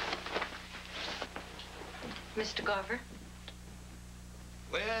 Mr. Garver?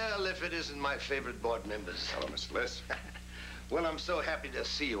 Well, if it isn't my favorite board members. Hello, Miss Liss. Well, I'm so happy to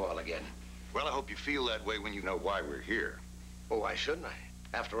see you all again. Well, I hope you feel that way when you know why we're here. Oh, why shouldn't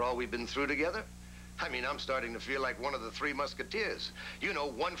I? After all we've been through together? I mean, I'm starting to feel like one of the Three Musketeers. You know,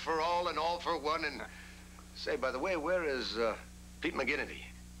 one for all and all for one, and... Say, by the way, where is, Pete McGinnity?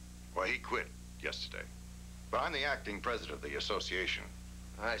 Well, he quit yesterday. But I'm the acting president of the association.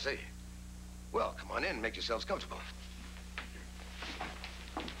 I see. Well, come on in, make yourselves comfortable.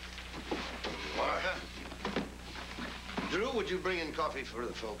 Martha. Drew, would you bring in coffee for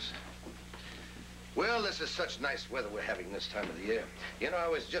the folks? Well, this is such nice weather we're having this time of the year. You know, I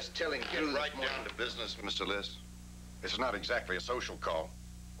was just telling Drew this right morning... down to business, Mr. Liss. This is not exactly a social call.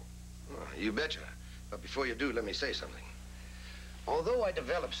 Oh, you betcha. But before you do, let me say something. Although I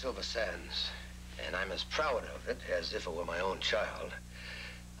developed Silver Sands, and I'm as proud of it as if it were my own child,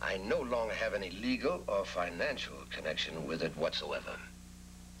 I no longer have any legal or financial connection with it whatsoever.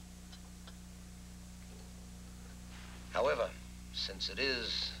 However, since it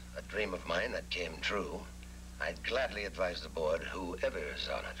is a dream of mine that came true, I'd gladly advise the board, whoever is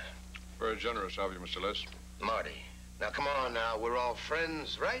on it. Very generous of you, Mr. Liss. Marty, now come on now, we're all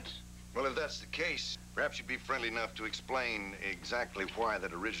friends, right? Well, if that's the case, perhaps you'd be friendly enough to explain exactly why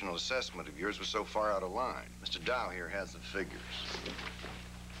that original assessment of yours was so far out of line. Mr. Dow here has the figures.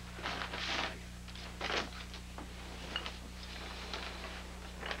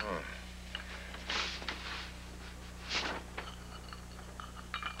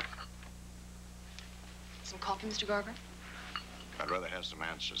 Some coffee, Mr. Garver? I'd rather have some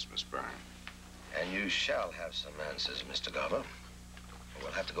answers, Miss Byrne. And you shall have some answers, Mr. Garver.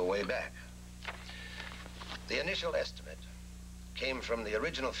 We'll have to go way back. The initial estimate came from the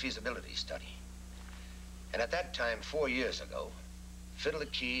original feasibility study. And at that time, 4 years ago, Fiddler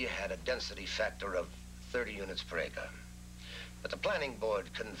Key had a density factor of 30 units per acre. But the planning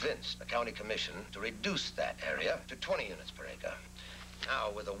board convinced the county commission to reduce that area to 20 units per acre. Now,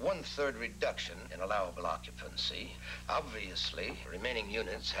 with a 1/3 reduction in allowable occupancy, obviously, remaining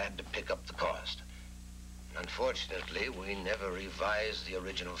units had to pick up the cost. Unfortunately, we never revised the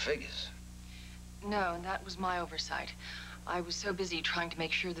original figures. No, and that was my oversight. I was so busy trying to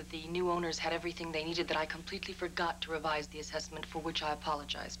make sure that the new owners had everything they needed that I completely forgot to revise the assessment, for which I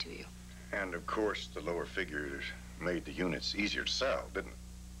apologize to you. And, of course, the lower figures made the units easier to sell, didn't it?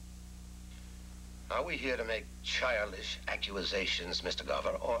 Are we here to make childish accusations, Mr.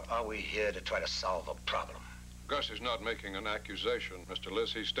 Garver, or are we here to try to solve a problem? Gus is not making an accusation, Mr.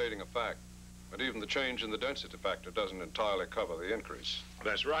 Liss. He's stating a fact. But even the change in the density factor doesn't entirely cover the increase.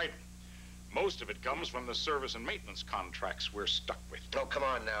 That's right. Most of it comes from the service and maintenance contracts we're stuck with. Oh, come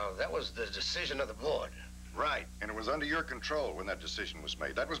on now. That was the decision of the board. Right. And it was under your control when that decision was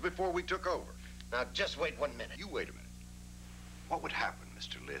made. That was before we took over. Now, just wait 1 minute. You wait a minute. What would happen,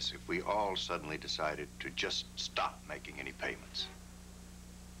 Mr. Liss, if we all suddenly decided to just stop making any payments?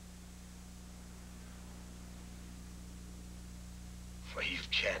 Well, you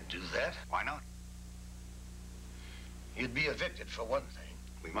can't do that. Why not? You'd be evicted, for one thing.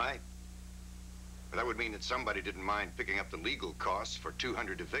 We might. But that would mean that somebody didn't mind picking up the legal costs for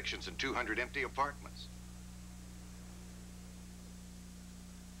 200 evictions and 200 empty apartments.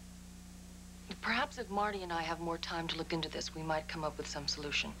 Perhaps if Marty and I have more time to look into this, we might come up with some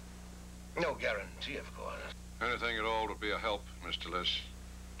solution. No guarantee, of course. Anything at all would be a help, Mr. Liss.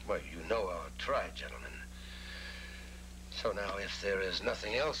 Well, you know I'll try, gentlemen. So now, if there is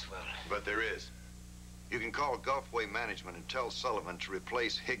nothing else, well... But there is. You can call Gulfway Management and tell Sullivan to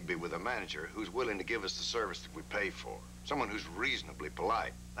replace Higby with a manager who's willing to give us the service that we pay for. Someone who's reasonably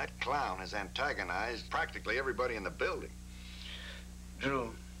polite. That clown has antagonized practically everybody in the building.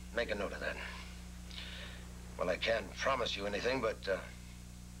 Drew, make a note of that. Well, I can't promise you anything, but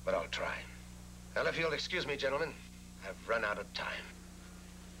I'll try. Well, if you'll excuse me, gentlemen, I've run out of time.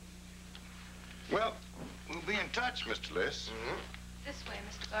 Well, we'll be in touch, Mr. Liss. Mm-hmm. This way,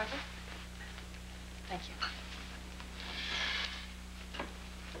 Mr. Garver. Thank you.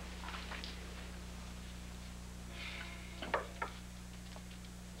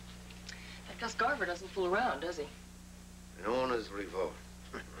 That Gus Garver doesn't fool around, does he? An owner's revolt.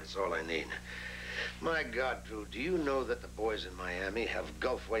 That's all I need. My God, Drew, do you know that the boys in Miami have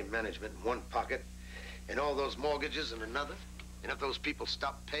Gulfway Management in one pocket and all those mortgages in another? And if those people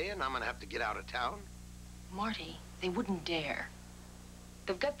stop paying, I'm gonna have to get out of town? Marty, they wouldn't dare.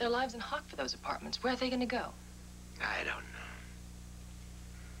 They've got their lives in hock for those apartments. Where are they going to go? I don't know.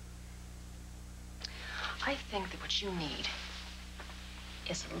 I think that what you need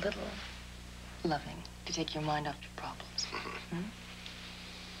is a little loving to take your mind off your problems. Hmm?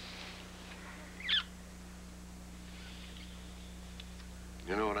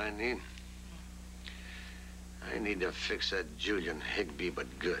 You know what I need? I need to fix that Julian Higby, but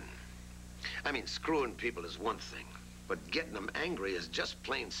good. I mean, screwing people is one thing, but getting them angry is just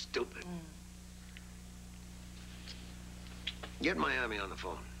plain stupid. Get Miami on the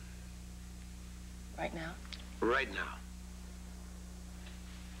phone. Right now? Right now.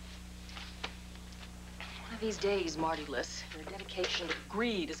 One of these days, Marty Liss, your dedication to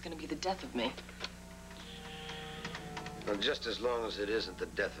greed is going to be the death of me. Well, just as long as it isn't the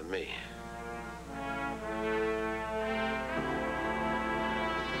death of me.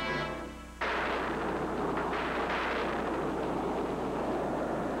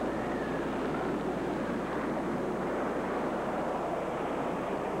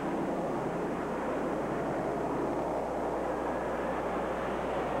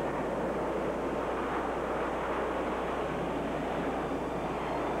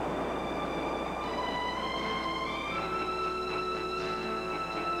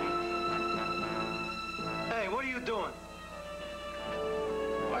 What are you doing?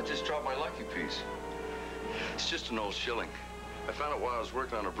 I just dropped my lucky piece. It's just an old shilling. I found it while I was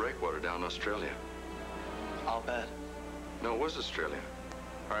working on a breakwater down in Australia. I'll bet. No, it was Australia.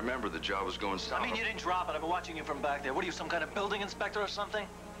 I remember the job was going south. I mean, you didn't drop it. I've been watching you from back there. What are you, some kind of building inspector or something?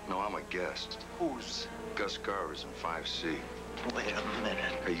 No, I'm a guest. Who's? Gus Garver's in 5C. Wait a minute.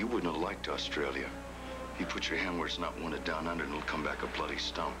 Hey, you wouldn't have liked Australia. You put your hand where it's not wanted down under and it'll come back a bloody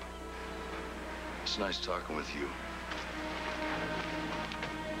stump. It's nice talking with you.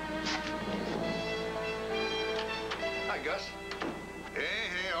 Hi, Gus.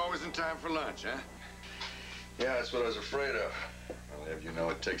 Hey, always in time for lunch, huh? Yeah, that's what I was afraid of. I'll have you know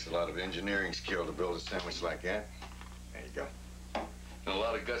it takes a lot of engineering skill to build a sandwich like that. There you go. And a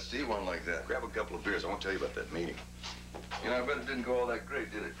lot of guts to eat one like that. Grab a couple of beers. I won't tell you about that meeting. You know, I bet it didn't go all that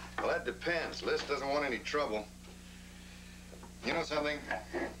great, did it? Well, that depends. Liz doesn't want any trouble. You know something?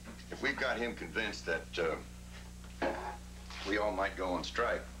 If we've got him convinced that we all might go on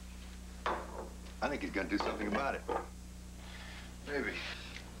strike, I think he's going to do something about it. Maybe.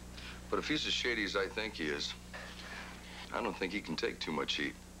 But if he's as shady as I think he is, I don't think he can take too much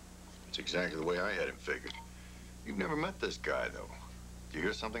heat. It's exactly the way I had him figured. You've never met this guy, though. Did you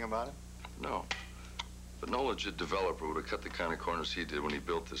hear something about him? No. But no legit developer would have cut the kind of corners he did when he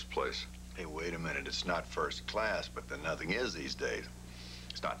built this place. Hey, wait a minute. It's not first class, but then nothing is these days.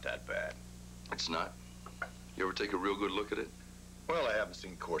 It's not that bad. It's not? You ever take a real good look at it? Well, I haven't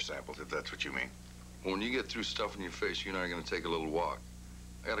seen core samples, if that's what you mean. Well, when you get through stuffing your face, you and I are going to take a little walk.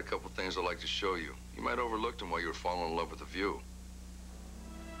 I got a couple things I'd like to show you. You might have overlooked them while you were falling in love with the view.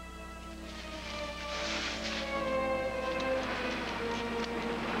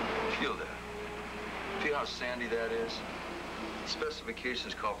 Feel that. Feel how sandy that is?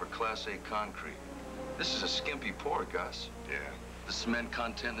 Specifications call for Class A concrete. This is a skimpy pour, Gus. Yeah. The cement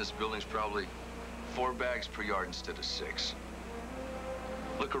content in this building's probably 4 bags per yard instead of 6.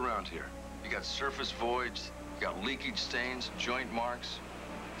 Look around here. You got surface voids, you got leakage stains, joint marks,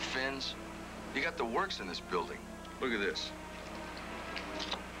 fins. You got the works in this building. Look at this.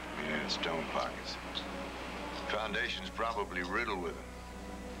 Yeah, stone pockets. Foundation's probably riddled with them.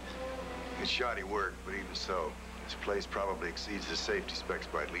 It's shoddy work, but even so, this place probably exceeds the safety specs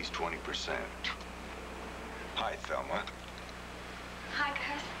by at least 20%. Hi, Thelma. Hi,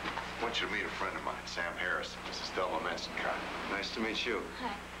 Gus. I want you to meet a friend of mine, Sam Harris, Mrs. Thelma Mensencott. Nice to meet you.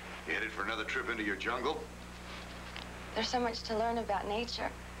 Hi. You headed for another trip into your jungle? There's so much to learn about nature.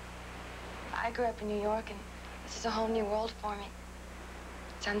 I grew up in New York, and this is a whole new world for me.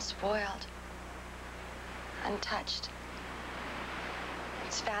 It's unspoiled, untouched.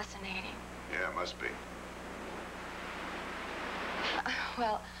 It's fascinating. Yeah, it must be.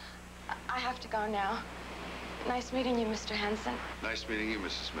 Well, I have to go now. Nice meeting you, Mr. Henson. Nice meeting you,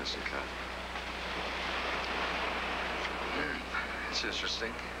 Mrs. Mensencott. It's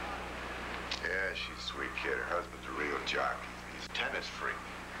interesting. Yeah, she's a sweet kid. Her husband's a real jockey. He's a tennis freak.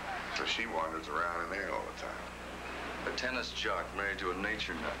 So she wanders around in there all the time. A tennis jock married to a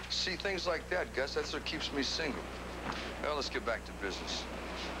nature nut. See, things like that, Gus, that's what keeps me single. Well, let's get back to business.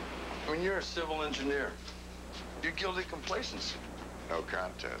 I mean, you're a civil engineer. You're guilty of complacency. No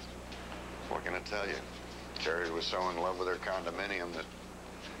contest. What can I tell you? Terry was so in love with her condominium that,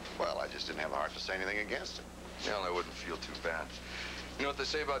 well, I just didn't have the heart to say anything against it. Yeah, well, I wouldn't feel too bad. You know what they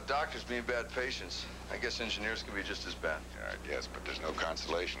say about doctors being bad patients? I guess engineers can be just as bad. Yeah, I guess, but there's no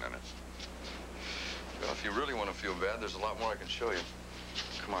consolation in it. Well, if you really want to feel bad, there's a lot more I can show you.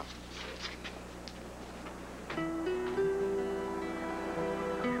 Come on.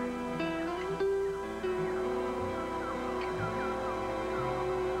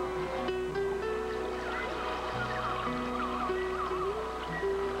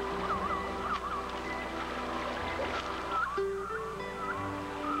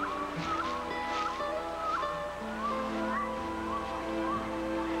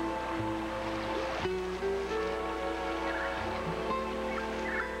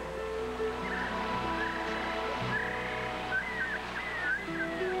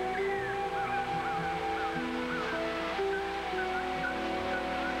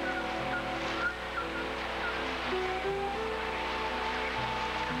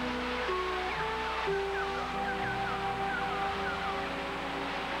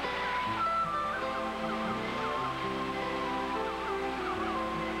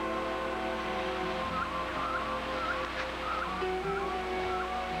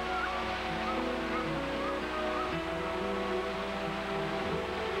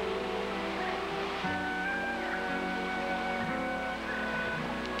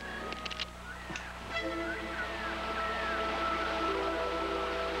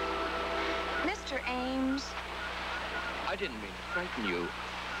 Mr. Ames. I didn't mean to frighten you,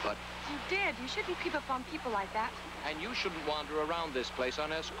 but... You did. You shouldn't creep up on people like that. And you shouldn't wander around this place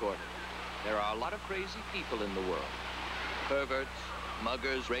unescorted. There are a lot of crazy people in the world. Perverts,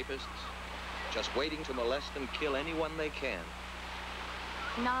 muggers, rapists, just waiting to molest and kill anyone they can.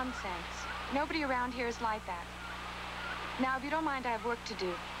 Nonsense. Nobody around here is like that. Now, if you don't mind, I have work to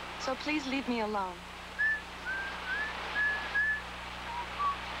do. So please leave me alone.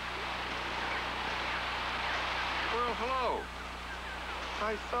 Well, hello.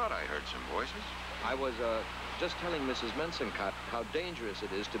 I thought I heard some voices. I was, just telling Mrs. Mensencott how dangerous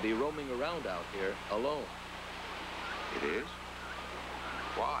it is to be roaming around out here alone. It is?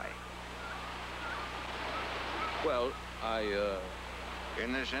 Why? Well,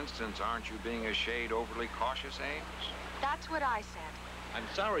 In this instance, aren't you being a shade overly cautious, Ames? That's what I said. I'm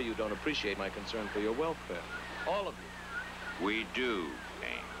sorry you don't appreciate my concern for your welfare. All of you. We do,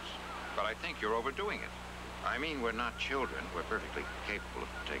 Ames. But I think you're overdoing it. I mean, we're not children. We're perfectly capable of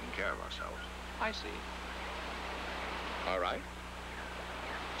taking care of ourselves. I see. All right.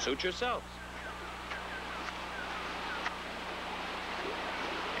 Suit yourselves.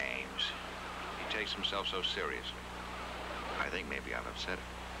 Ames, he takes himself so seriously. I think maybe I've upset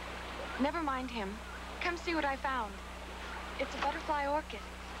him. Never mind him. Come see what I found. It's a butterfly orchid.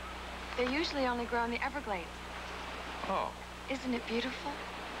 They usually only grow in the Everglades. Oh. Isn't it beautiful?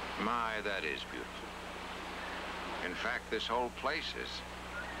 My, that is beautiful. In fact, this whole place is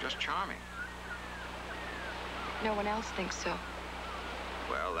just charming. No one else thinks so.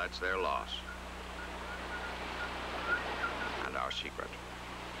 Well, that's their loss. And our secret.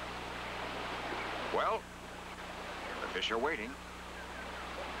 Well, the fish are waiting.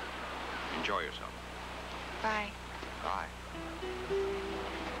 Enjoy yourself. Bye. Bye.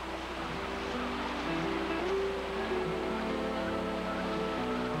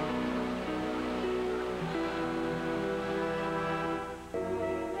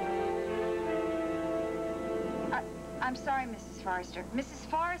 I'm sorry, Mrs. Forrester. Mrs.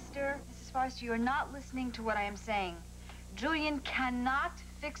 Forrester, you are not listening to what I am saying. Julian cannot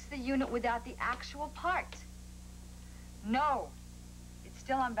fix the unit without the actual part. No. It's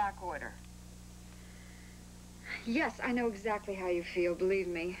still on back order. Yes, I know exactly how you feel, believe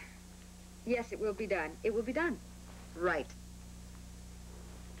me. Yes, it will be done. It will be done. Right.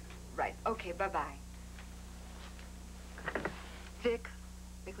 Right. Okay, bye-bye. Vic,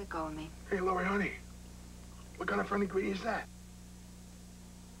 let go of me. Hey, Lori, honey. What kind of friendly greeting is that?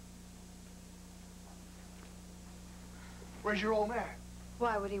 Where's your old man?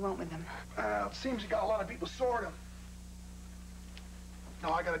 Why? What do you want with him? It seems he got a lot of people sore at him.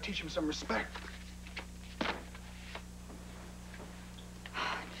 Now I gotta teach him some respect.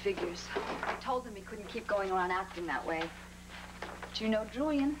 Figures. I told him he couldn't keep going around acting that way. But you know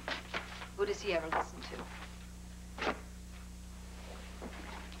Julian. Who does he ever listen to?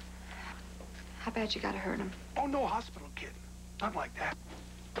 How bad you gotta hurt him? Oh, no hospital, kid. Nothing like that.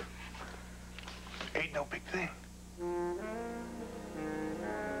 Ain't no big thing.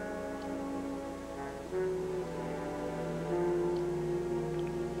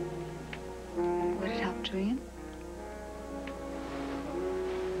 Would it help Julian?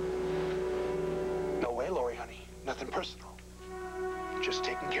 No way, Lori, honey. Nothing personal. Just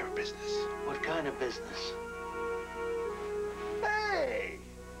taking care of business. What kind of business? Hey!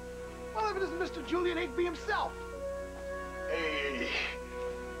 Well, if it isn't Mr. Julian Higby himself. Hey,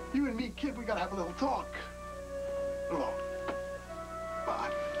 you and me, kid, we gotta have a little talk. Hello.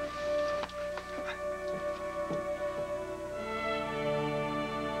 Bye.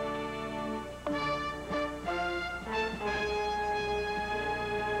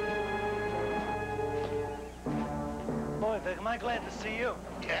 Boy, Vic, am I glad to see you.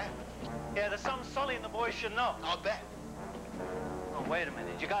 Yeah? Yeah, there's something Sully and the boys should know. I'll bet. Oh, wait a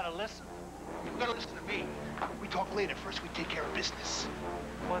minute. You gotta listen. You gotta listen to me. We talk later. First, we take care of business.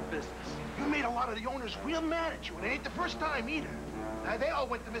 What business? You made a lot of the owners real mad at you, and it ain't the first time either. Now, they all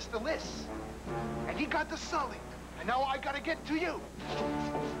went to Mr. Liss. And he got to Sully. And now I gotta get to you.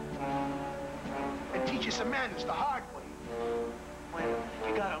 And teach you some manners the hard way. Wait a minute.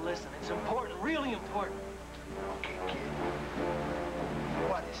 You gotta listen. It's important, really important. Okay, kid.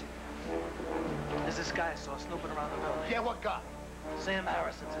 What is it? There's this guy I saw snooping around the building. Yeah, what guy? Sam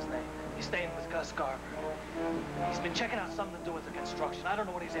Harrison's his name. He's staying with Gus Garber. He's been checking out something to do with the construction. I don't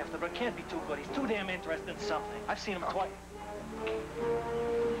know what he's after, but it can't be too good. He's too damn interested in something. I've seen him twice.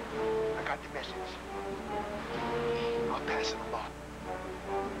 I got the message. I'll pass it along.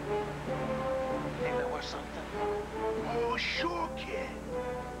 Think they're worth something? Oh, sure, kid.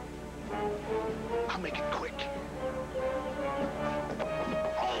 I'll make it quick.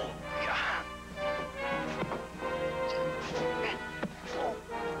 Oh, yeah.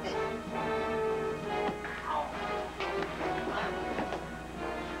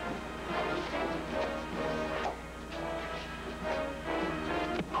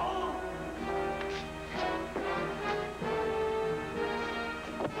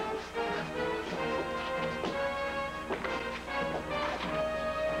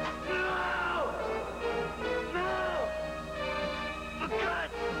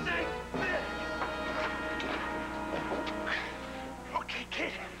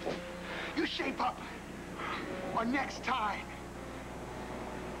 more next time.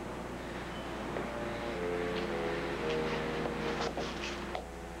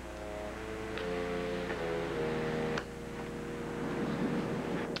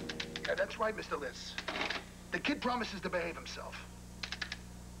 Yeah, that's right, Mr. Liz. The kid promises to behave himself.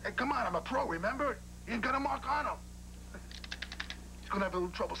 Hey, come on, I'm a pro, remember? You ain't got a mark on him. He's gonna have a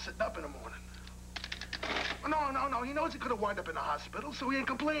little trouble sitting up in the morning. No, he knows he could have wound up in the hospital, so he ain't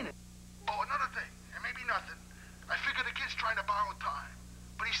complaining. Oh, another thing, it may be nothing. I figure the kid's trying to borrow time.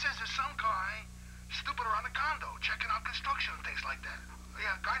 But he says there's some guy snooping around the condo, checking out construction and things like that.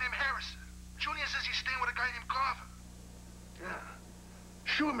 Yeah, a guy named Harrison. Julian says he's staying with a guy named Carver. Yeah.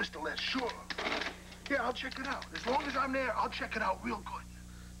 Sure, Mr. Les, sure. Yeah, I'll check it out. As long as I'm there, I'll check it out real good.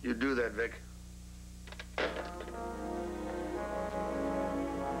 You do that, Vic.